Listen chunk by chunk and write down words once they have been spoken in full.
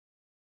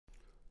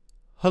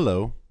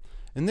Hello.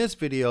 In this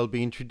video I'll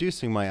be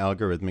introducing my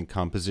algorithmic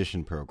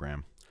composition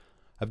program.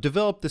 I've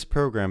developed this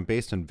program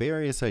based on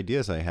various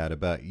ideas I had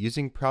about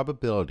using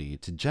probability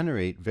to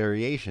generate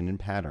variation in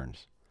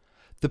patterns.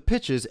 The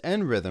pitches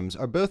and rhythms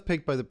are both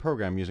picked by the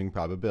program using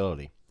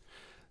probability.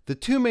 The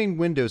two main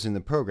windows in the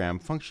program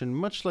function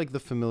much like the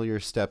familiar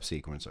step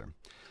sequencer.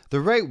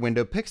 The right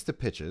window picks the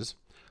pitches,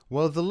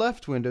 while the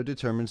left window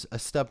determines a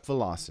step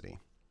velocity.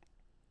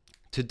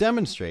 To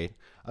demonstrate,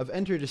 I've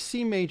entered a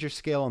C major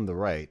scale on the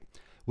right,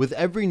 with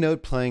every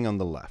note playing on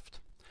the left.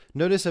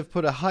 Notice I've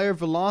put a higher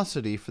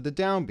velocity for the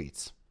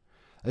downbeats.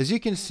 As you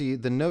can see,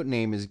 the note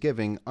name is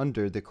given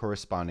under the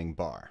corresponding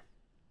bar.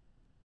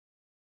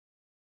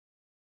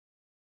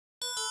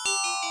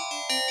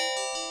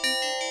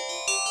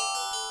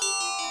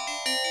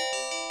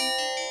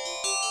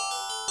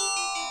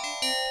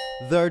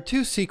 There are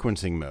two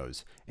sequencing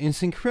modes. In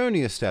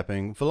synchronous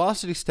stepping,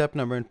 velocity step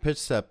number and pitch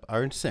step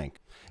are in sync.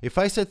 If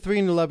I set 3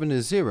 and 11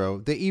 as 0,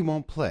 the E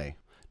won't play.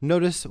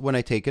 Notice when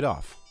I take it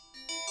off.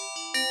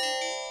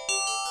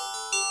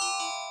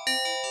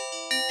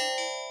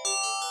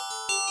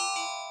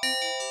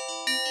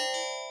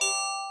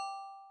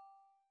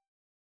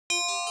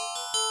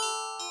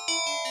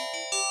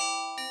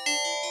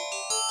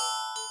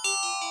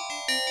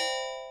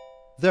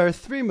 There are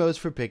three modes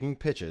for picking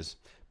pitches: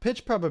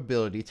 pitch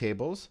probability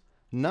tables,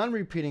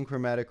 non-repeating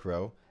chromatic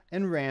row,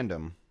 and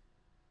random.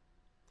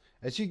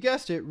 As you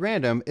guessed it,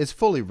 random is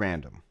fully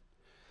random.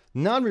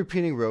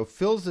 Non-repeating row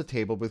fills the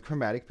table with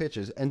chromatic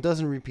pitches and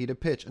doesn't repeat a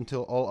pitch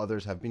until all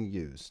others have been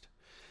used.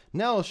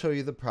 Now I'll show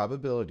you the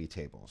probability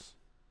tables.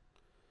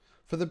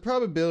 For the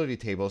probability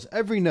tables,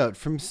 every note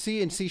from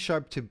C and C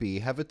sharp to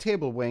B have a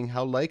table weighing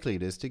how likely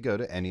it is to go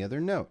to any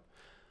other note.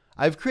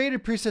 I've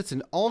created presets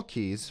in all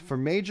keys for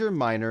major,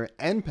 minor,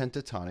 and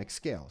pentatonic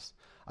scales.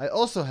 I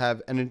also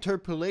have an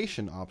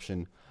interpolation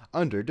option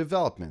under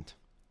development.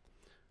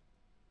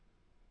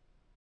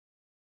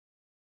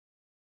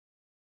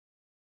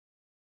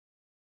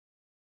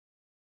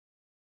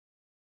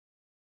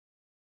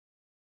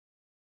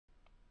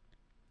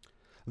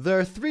 There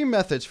are three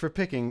methods for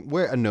picking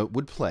where a note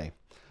would play: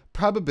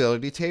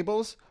 probability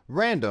tables,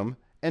 random,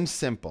 and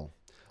simple.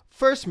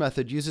 First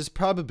method uses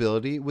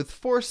probability with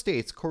 4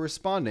 states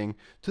corresponding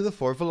to the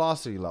 4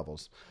 velocity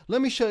levels.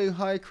 Let me show you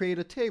how I create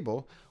a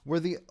table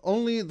where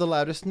only the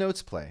loudest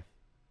notes play.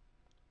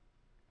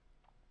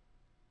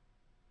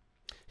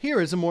 Here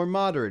is a more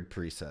moderate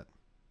preset.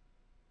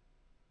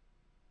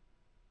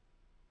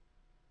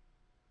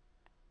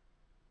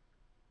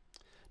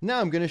 Now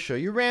I'm going to show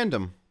you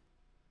random.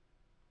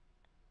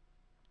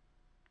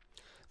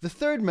 The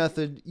third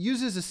method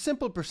uses a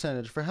simple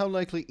percentage for how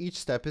likely each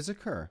step is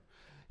occur.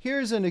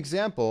 Here's an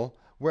example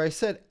where I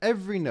set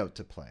every note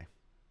to play.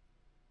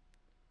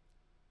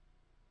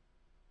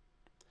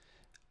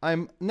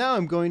 Now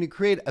I'm going to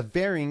create a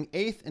varying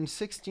 8th and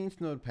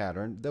 16th note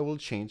pattern that will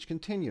change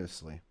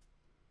continuously.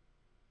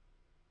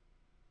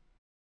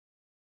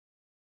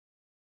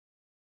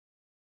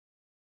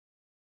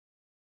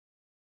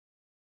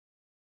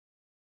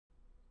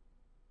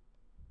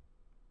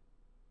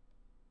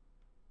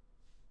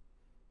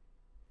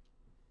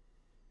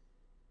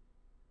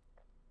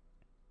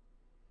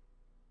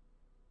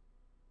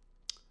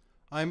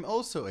 I'm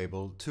also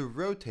able to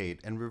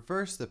rotate and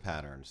reverse the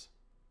patterns.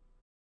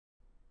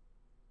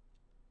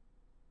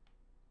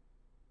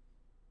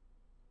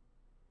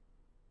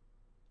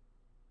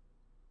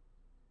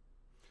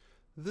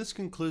 This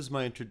concludes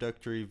my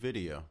introductory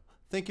video.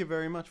 Thank you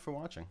very much for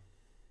watching.